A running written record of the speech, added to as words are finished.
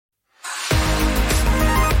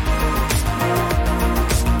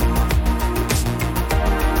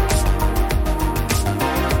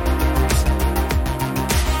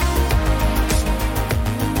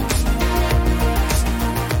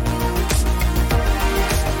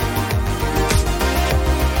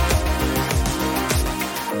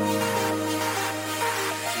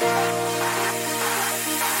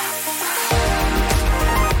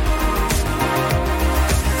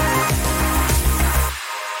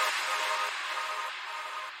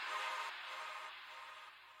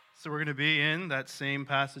So we're going to be in that same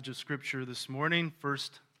passage of Scripture this morning, 1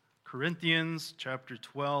 Corinthians chapter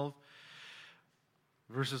 12,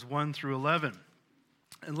 verses 1 through 11.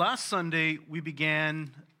 And last Sunday, we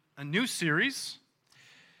began a new series.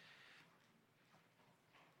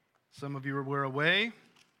 Some of you were away. It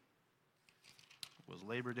was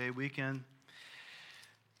Labor Day weekend.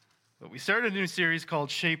 But we started a new series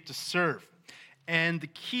called Shape to Serve. And the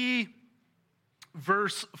key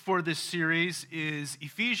verse for this series is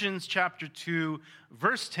Ephesians chapter 2,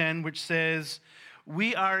 verse 10, which says,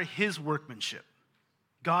 "We are his workmanship,"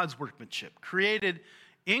 God's workmanship, created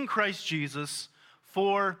in Christ Jesus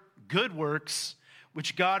for good works,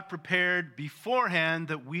 which God prepared beforehand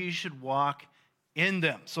that we should walk in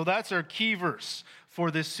them. So that's our key verse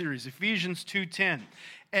for this series, Ephesians 2:10.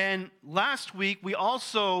 And last week, we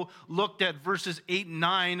also looked at verses 8 and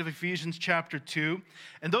 9 of Ephesians chapter 2.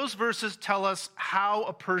 And those verses tell us how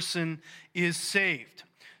a person is saved.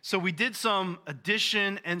 So we did some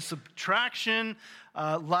addition and subtraction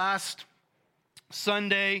last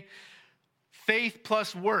Sunday. Faith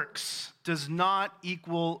plus works does not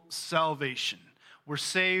equal salvation. We're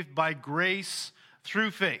saved by grace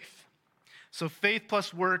through faith. So faith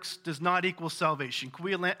plus works does not equal salvation. Can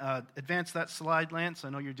we advance that slide, Lance? I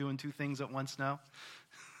know you're doing two things at once now.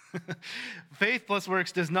 Faith plus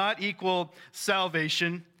works does not equal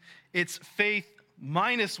salvation. It's faith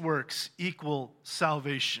minus works equal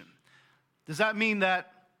salvation. Does that mean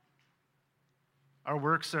that our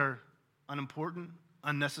works are unimportant,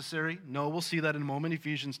 unnecessary? No, we'll see that in a moment.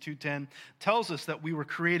 Ephesians 2:10 tells us that we were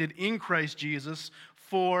created in Christ Jesus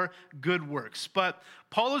for good works. But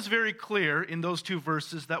Paul is very clear in those two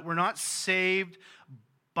verses that we're not saved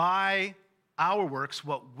by our works,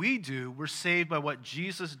 what we do. We're saved by what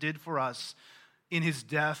Jesus did for us in his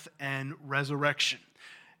death and resurrection.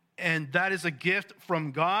 And that is a gift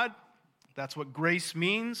from God. That's what grace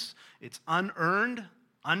means. It's unearned,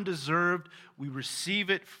 undeserved. We receive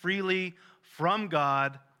it freely from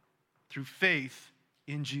God through faith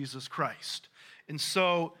in Jesus Christ. And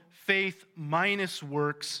so faith minus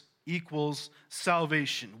works equals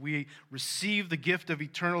salvation. We receive the gift of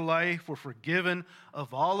eternal life. We're forgiven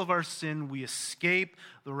of all of our sin. We escape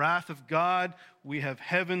the wrath of God. We have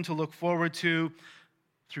heaven to look forward to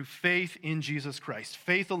through faith in Jesus Christ.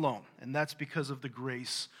 Faith alone. And that's because of the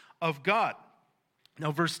grace of God.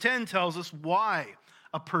 Now, verse 10 tells us why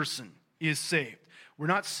a person is saved. We're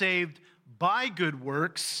not saved by good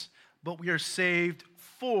works, but we are saved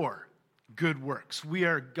for good works. We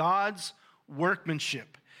are God's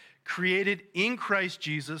workmanship, created in Christ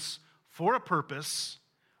Jesus for a purpose.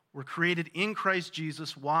 We're created in Christ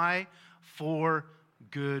Jesus. Why? For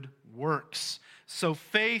good works. So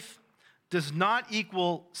faith does not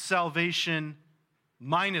equal salvation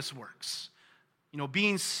minus works. You know,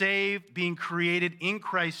 being saved, being created in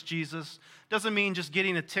Christ Jesus doesn't mean just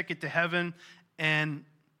getting a ticket to heaven and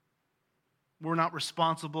we're not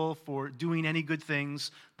responsible for doing any good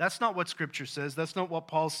things. That's not what Scripture says. That's not what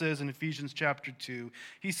Paul says in Ephesians chapter 2.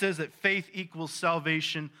 He says that faith equals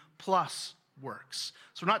salvation plus works.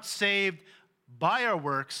 So we're not saved by our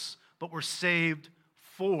works, but we're saved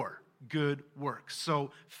for good works.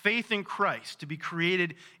 So faith in Christ, to be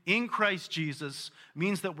created in Christ Jesus,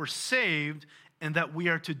 means that we're saved and that we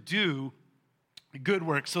are to do good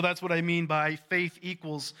works. So that's what I mean by faith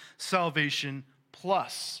equals salvation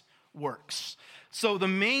plus works. So the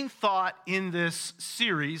main thought in this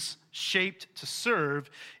series, Shaped to Serve,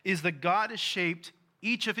 is that God has shaped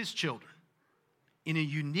each of his children in a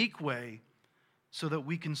unique way so that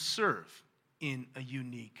we can serve in a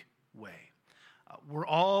unique way. We're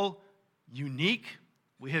all unique.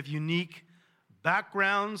 We have unique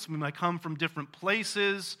backgrounds. We might come from different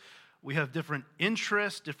places. We have different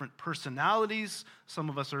interests, different personalities. Some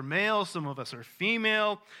of us are male, some of us are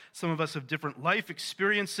female. Some of us have different life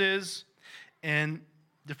experiences and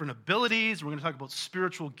different abilities. We're going to talk about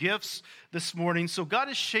spiritual gifts this morning. So God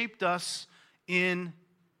has shaped us in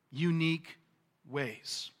unique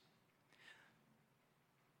ways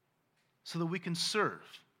so that we can serve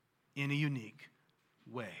in a unique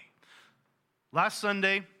way. Last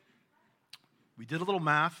Sunday, we did a little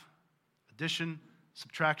math, addition,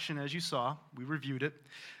 subtraction, as you saw. We reviewed it.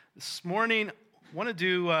 This morning, I want to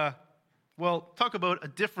do, talk about a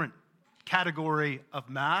different category of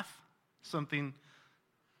math, something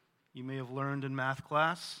you may have learned in math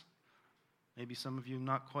class. Maybe some of you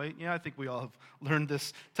not quite. Yeah, I think we all have learned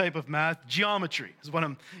this type of math. Geometry is what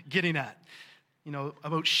I'm getting at. You know,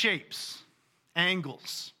 about shapes,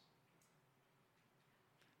 angles.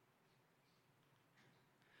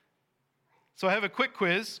 So I have a quick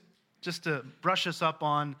quiz just to brush us up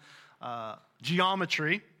on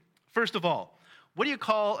geometry. First of all, What do you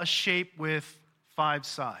call a shape with 5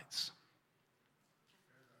 sides?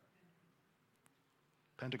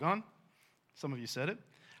 Pentagon? Some of you said it.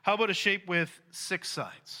 How about a shape with 6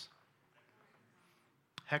 sides?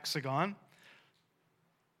 Hexagon.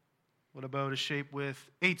 What about a shape with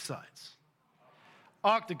 8 sides?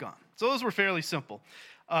 Octagon. So those were fairly simple.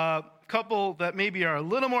 A couple that maybe are a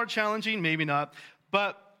little more challenging, maybe not.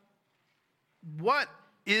 But what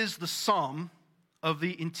is the sum of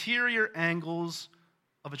the interior angles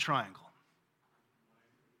of a triangle?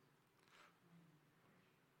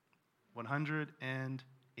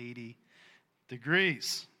 180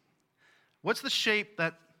 degrees. What's the shape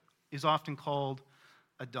that is often called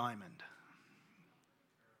a diamond?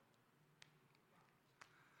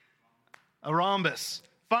 A rhombus.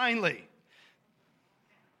 Finally.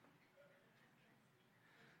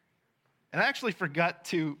 And I actually forgot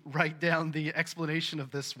to write down the explanation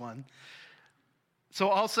of this one. So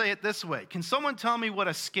I'll say it this way. Can someone tell me what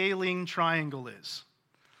a scalene triangle is?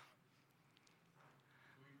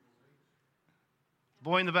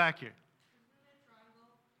 Boy in the back here.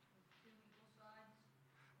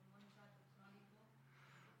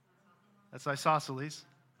 That's isosceles.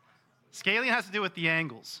 Scalene has to do with the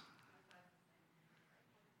angles.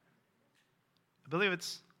 I believe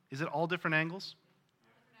is it all different angles?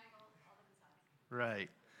 Right.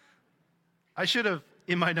 I should have,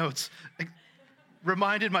 in my notes,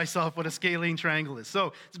 reminded myself what a scalene triangle is.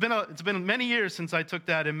 So it's been many years since I took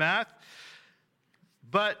that in math.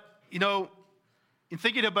 But, in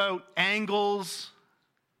thinking about angles,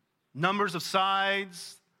 numbers of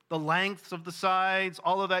sides, the lengths of the sides,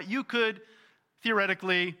 all of that, you could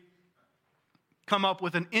theoretically come up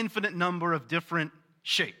with an infinite number of different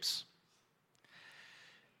shapes.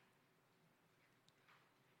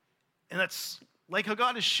 And that's like how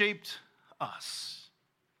God has shaped us.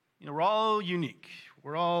 We're all unique.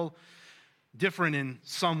 We're all different in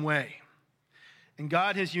some way. And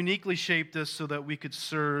God has uniquely shaped us so that we could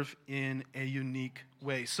serve in a unique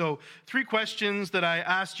way. So 3 questions that I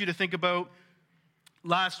asked you to think about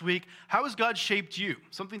last week. How has God shaped you?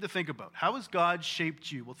 Something to think about. How has God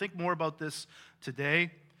shaped you? We'll think more about this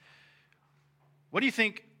today. What do you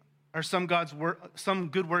think are some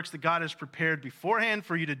good works that God has prepared beforehand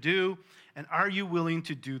for you to do? And are you willing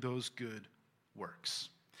to do those good works?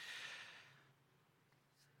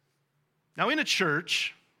 Now, in a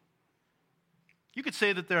church, you could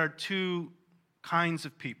say that there are 2 kinds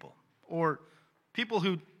of people, or people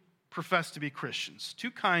who profess to be Christians. 2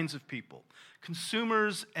 kinds of people,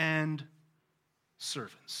 consumers and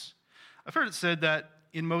servants. I've heard it said that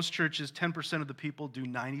in most churches, 10% of the people do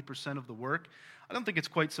 90% of the work. I don't think it's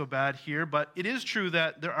quite so bad here, but it is true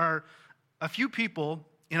that there are a few people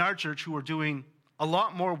in our church who are doing a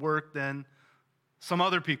lot more work than some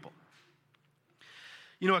other people.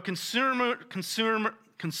 A consumer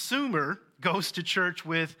goes to church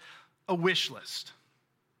with a wish list.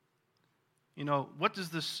 What does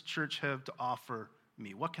this church have to offer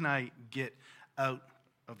me? What can I get out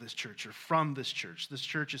of this church or from this church? This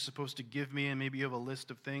church is supposed to give me, and maybe you have a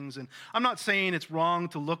list of things. And I'm not saying it's wrong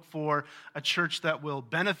to look for a church that will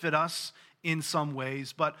benefit us in some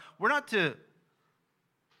ways, but we're not to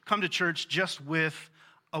come to church just with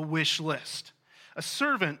a wish list. A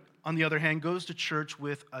servant, on the other hand, goes to church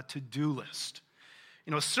with a to-do list.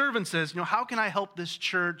 A servant says, how can I help this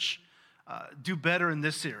church do better in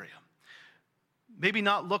this area? Maybe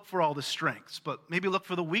not look for all the strengths, but maybe look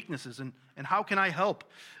for the weaknesses. And how can I help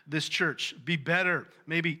this church be better?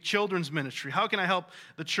 Maybe children's ministry. How can I help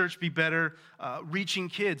the church be better reaching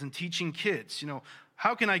kids and teaching kids?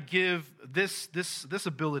 How can I give this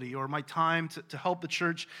ability or my time to help the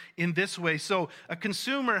church in this way? So a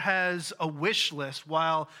consumer has a wish list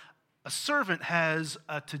while a servant has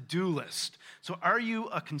a to-do list. So are you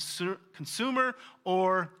a consumer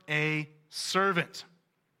or a servant?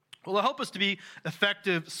 Well, to help us to be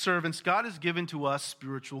effective servants, God has given to us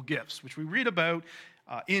spiritual gifts, which we read about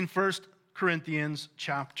in 1 Corinthians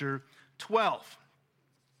chapter 12.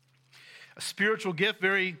 A spiritual gift,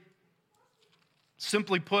 very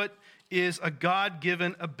simply put, is a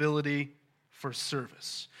God-given ability for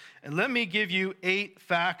service. And let me give you 8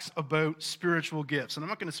 facts about spiritual gifts. And I'm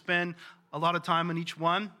not going to spend a lot of time on each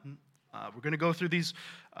one. We're going to go through these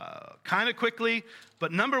kind of quickly.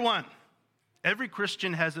 But number 1, every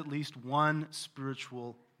Christian has at least one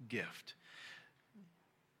spiritual gift.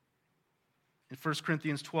 In 1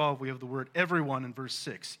 Corinthians 12, we have the word everyone in verse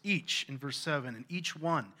 6, each in verse 7, and each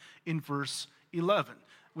one in verse 11,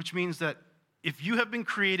 which means that if you have been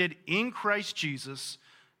created in Christ Jesus,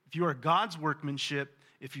 if you are God's workmanship,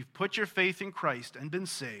 if you've put your faith in Christ and been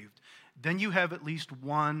saved, then you have at least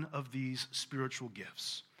one of these spiritual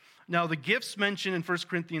gifts. Now, the gifts mentioned in 1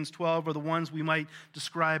 Corinthians 12 are the ones we might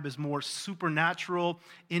describe as more supernatural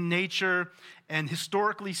in nature. And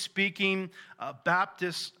historically speaking,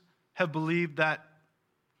 Baptists have believed that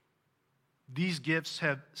these gifts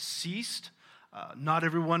have ceased. Not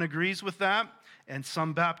everyone agrees with that. And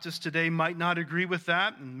some Baptists today might not agree with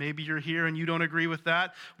that. And maybe you're here and you don't agree with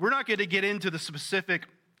that. We're not going to get into the specific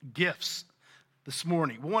gifts this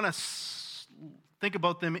morning. We want to think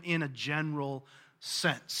about them in a general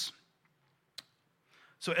sense.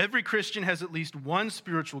 So every Christian has at least one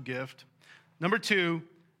spiritual gift. Number two,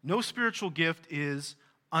 no spiritual gift is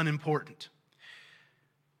unimportant.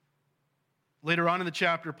 Later on in the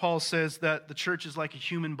chapter, Paul says that the church is like a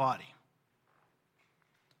human body.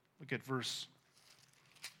 Look at verse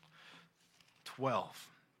 12.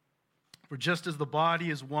 For just as the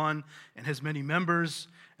body is one and has many members,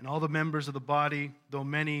 and all the members of the body, though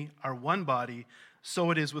many, are one body,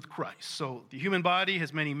 so it is with Christ. So the human body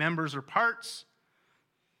has many members or parts.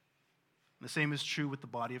 The same is true with the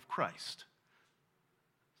body of Christ.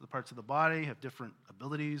 So the parts of the body have different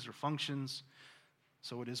abilities or functions.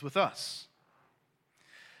 So it is with us.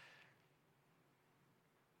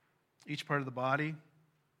 Each part of the body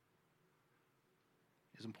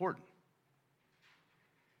is important.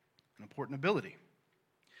 An important ability.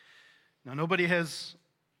 Now, nobody has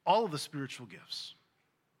all of the spiritual gifts.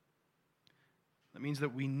 That means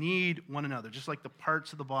that we need one another, just like the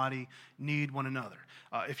parts of the body need one another.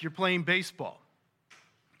 If you're playing baseball,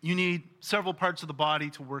 you need several parts of the body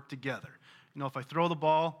to work together. You know, if I throw the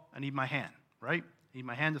ball, I need my hand, right? I need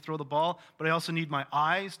my hand to throw the ball, but I also need my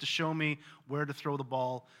eyes to show me where to throw the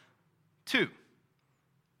ball to.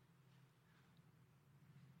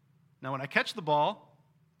 Now, when I catch the ball,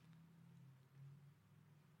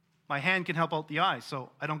 my hand can help out the eye so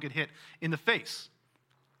I don't get hit in the face.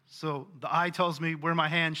 So the eye tells me where my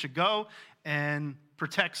hand should go and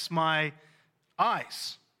protects my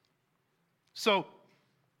eyes. So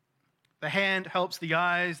the hand helps the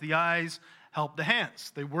eyes help the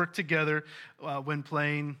hands. They work together when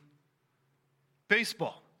playing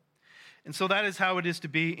baseball. And so that is how it is to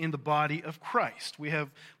be in the body of Christ. We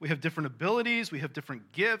have different abilities, we have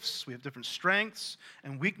different gifts, we have different strengths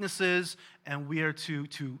and weaknesses, and we are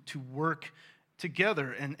to work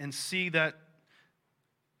together and see that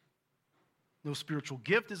no spiritual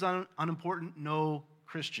gift is unimportant, no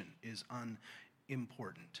Christian is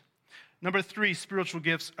unimportant. Number three, spiritual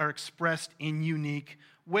gifts are expressed in unique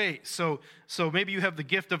ways. So maybe you have the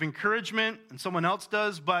gift of encouragement and someone else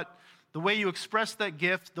does, but the way you express that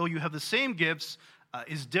gift, though you have the same gifts,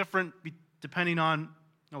 is different depending on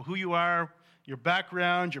who you are, your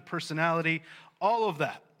background, your personality, all of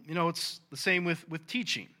that. It's the same with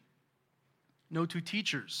teaching. No two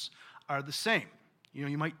teachers are the same.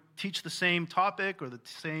 You might teach the same topic or the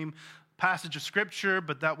same passage of Scripture,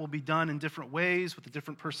 but that will be done in different ways with a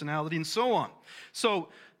different personality and so on. So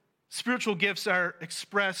spiritual gifts are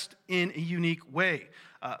expressed in a unique way.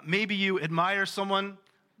 Maybe you admire someone.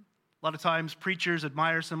 A lot of times preachers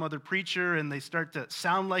admire some other preacher and they start to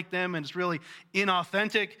sound like them and it's really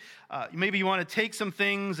inauthentic. Maybe you want to take some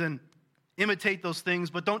things and imitate those things,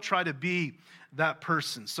 but don't try to be that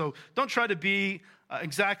person. So don't try to be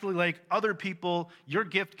exactly like other people. Your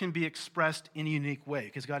gift can be expressed in a unique way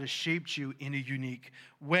because God has shaped you in a unique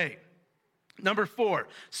way. Number four,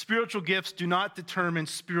 spiritual gifts do not determine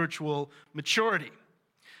spiritual maturity.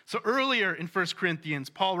 So earlier in 1 Corinthians,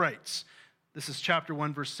 Paul writes, this is chapter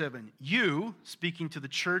 1, verse 7. You, speaking to the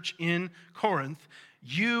church in Corinth,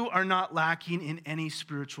 you are not lacking in any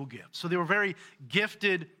spiritual gift. So they were a very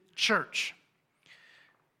gifted church.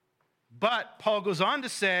 But Paul goes on to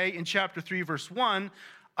say in chapter 3, verse 1,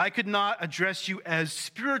 I could not address you as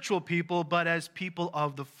spiritual people, but as people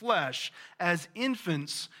of the flesh, as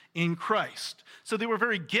infants in Christ. So they were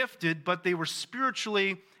very gifted, but they were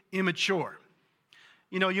spiritually immature.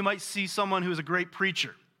 You might see someone who's a great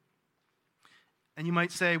preacher. And you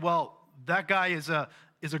might say, well, that guy is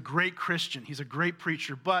a great Christian. He's a great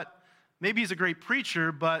preacher. But maybe he's a great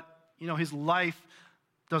preacher, but, his life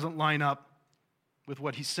doesn't line up with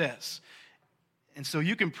what he says. And so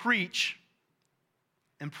you can preach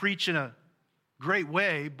in a great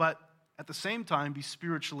way, but at the same time be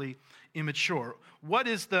spiritually immature. What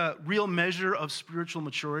is the real measure of spiritual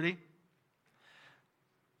maturity?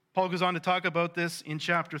 Paul goes on to talk about this in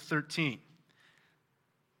chapter 13.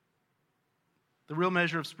 The real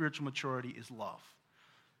measure of spiritual maturity is love.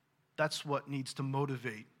 That's what needs to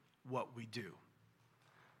motivate what we do.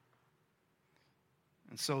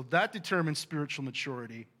 And so that determines spiritual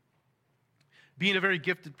maturity. Being a very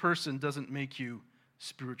gifted person doesn't make you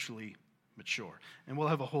spiritually mature. And we'll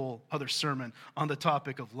have a whole other sermon on the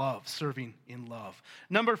topic of love, serving in love.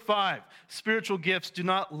 Number 5, spiritual gifts do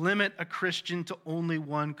not limit a Christian to only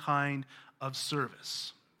one kind of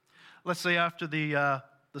service. Let's say after the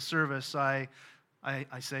service, I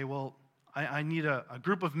say, well, I need a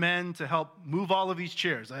group of men to help move all of these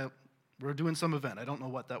chairs. We're doing some event. I don't know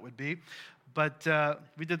what that would be. But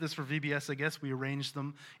we did this for VBS, I guess. We arranged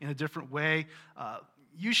them in a different way.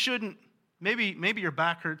 You shouldn't, maybe your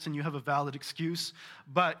back hurts and you have a valid excuse,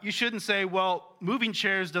 but you shouldn't say, well, moving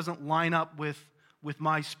chairs doesn't line up with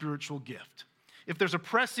my spiritual gift. If there's a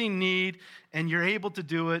pressing need and you're able to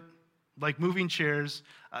do it, like moving chairs,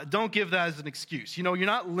 don't give that as an excuse. You know, you're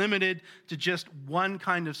not limited to just one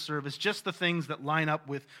kind of service, just the things that line up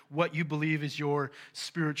with what you believe is your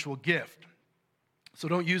spiritual gift. So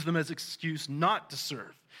don't use them as an excuse not to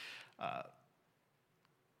serve.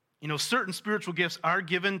 Certain spiritual gifts are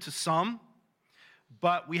given to some,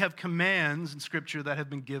 but we have commands in Scripture that have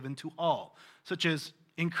been given to all, such as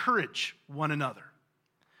encourage one another.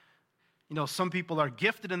 Some people are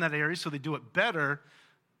gifted in that area, so they do it better,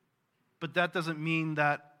 but that doesn't mean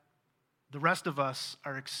that the rest of us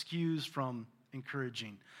are excused from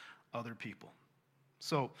encouraging other people.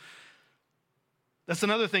 So that's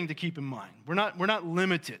another thing to keep in mind. We're not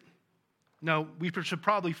limited. Now, we should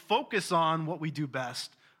probably focus on what we do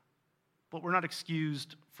best, but we're not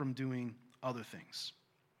excused from doing other things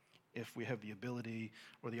if we have the ability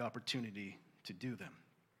or the opportunity to do them.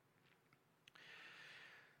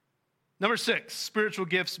 Number 6, spiritual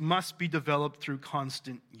gifts must be developed through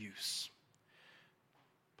constant use.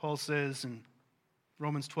 Paul says in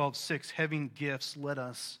Romans 12:6, having gifts, let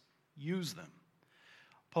us use them.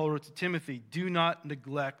 Paul wrote to Timothy, do not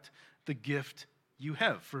neglect the gift you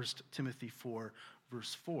have, 1 Timothy 4,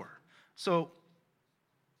 verse 4. So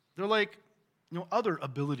they're like, other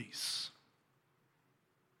abilities,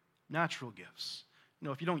 natural gifts.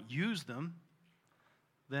 If you don't use them,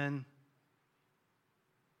 then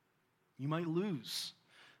you might lose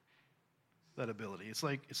that ability. It's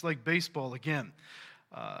like baseball again.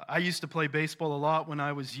 I used to play baseball a lot when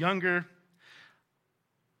I was younger.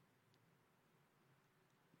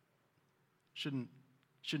 Shouldn't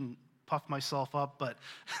puff myself up, but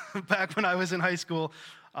back when I was in high school,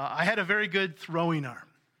 I had a very good throwing arm.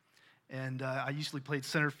 And I usually played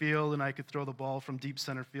center field, and I could throw the ball from deep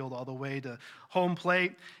center field all the way to home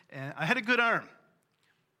plate. And I had a good arm,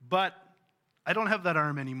 but I don't have that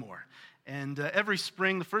arm anymore. And every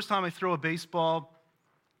spring, the first time I throw a baseball,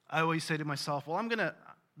 I always say to myself, well,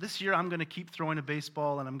 this year I'm going to keep throwing a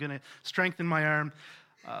baseball, and I'm going to strengthen my arm.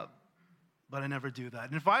 But I never do that.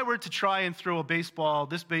 And if I were to try and throw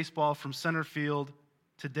this baseball from center field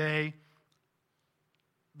today,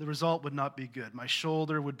 the result would not be good. My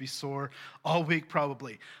shoulder would be sore all week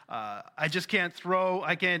probably. I just can't throw.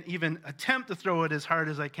 I can't even attempt to throw it as hard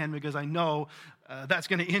as I can because I know that's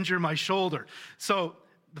going to injure my shoulder. So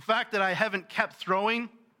the fact that I haven't kept throwing,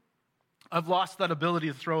 I've lost that ability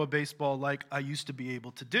to throw a baseball like I used to be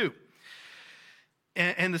able to do.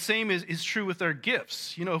 And the same is true with our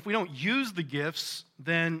gifts. If we don't use the gifts,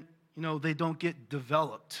 then, they don't get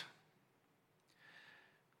developed.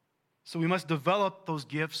 So we must develop those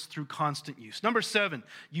gifts through constant use. Number 7,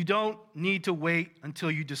 you don't need to wait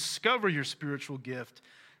until you discover your spiritual gift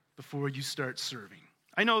before you start serving.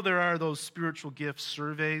 I know there are those spiritual gift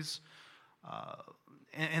surveys,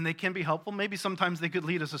 and they can be helpful. Maybe sometimes they could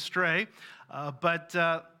lead us astray, but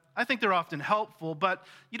I think they're often helpful, but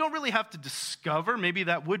you don't really have to discover. Maybe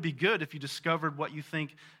that would be good if you discovered what you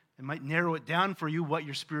think. It might narrow it down for you what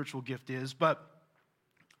your spiritual gift is, but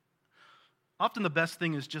often the best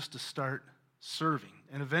thing is just to start serving,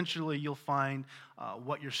 and eventually you'll find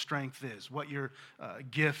what your strength is, what your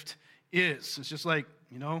gift is. It's just like,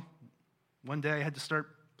 one day I had to start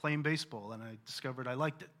playing baseball, and I discovered I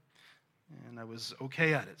liked it, and I was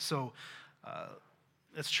okay at it. So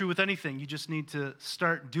that's true with anything. You just need to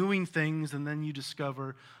start doing things, and then you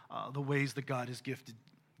discover the ways that God has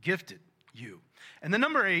gifted you. And then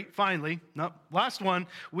number 8, finally, last one,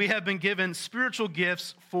 we have been given spiritual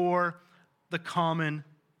gifts for the common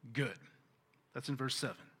good. That's in verse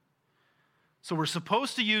 7. So we're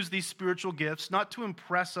supposed to use these spiritual gifts not to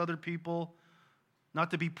impress other people,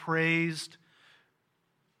 not to be praised,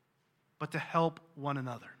 but to help one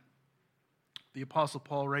another. The Apostle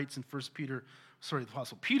Peter writes in 1 Peter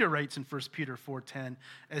 4:10,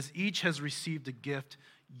 as each has received a gift,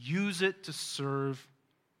 use it to serve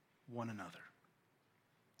one another.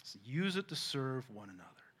 So use it to serve one another.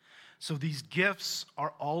 So these gifts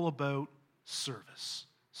are all about service,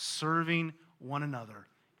 serving one another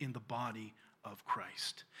in the body of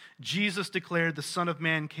Christ. Jesus declared the Son of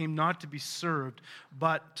Man came not to be served,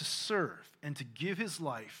 but to serve and to give his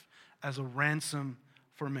life as a ransom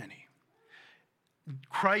for many.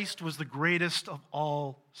 Christ was the greatest of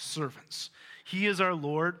all servants. He is our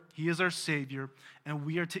Lord, he is our Savior, and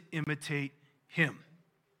we are to imitate him.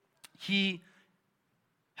 He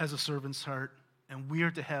has a servant's heart, and we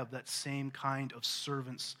are to have that same kind of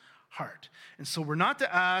servant's heart. And so we're not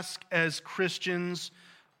to ask as Christians,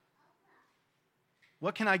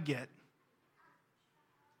 what can I get?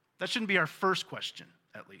 That shouldn't be our first question,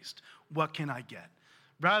 at least. What can I get?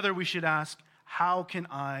 Rather, we should ask, how can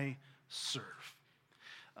I serve?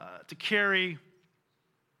 To carry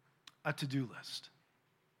a to-do list.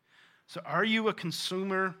 So are you a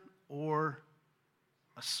consumer or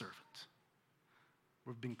a servant?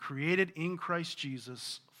 We've been created in Christ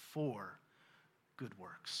Jesus for good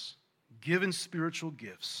works, given spiritual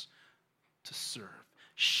gifts to serve,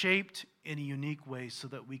 shaped in a unique way so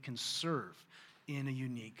that we can serve in a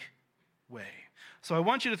unique way. So I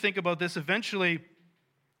want you to think about this. Eventually,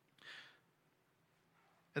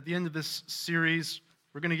 at the end of this series,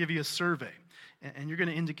 we're going to give you a survey, and you're going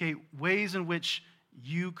to indicate ways in which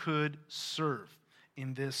you could serve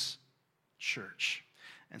in this church.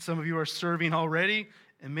 And some of you are serving already,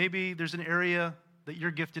 and maybe there's an area that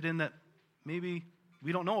you're gifted in that maybe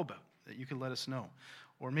we don't know about, that you can let us know.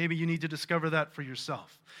 Or maybe you need to discover that for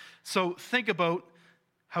yourself. So think about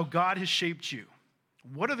how God has shaped you.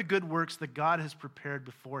 What are the good works that God has prepared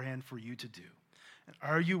beforehand for you to do? And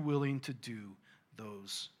are you willing to do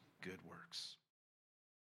those good works?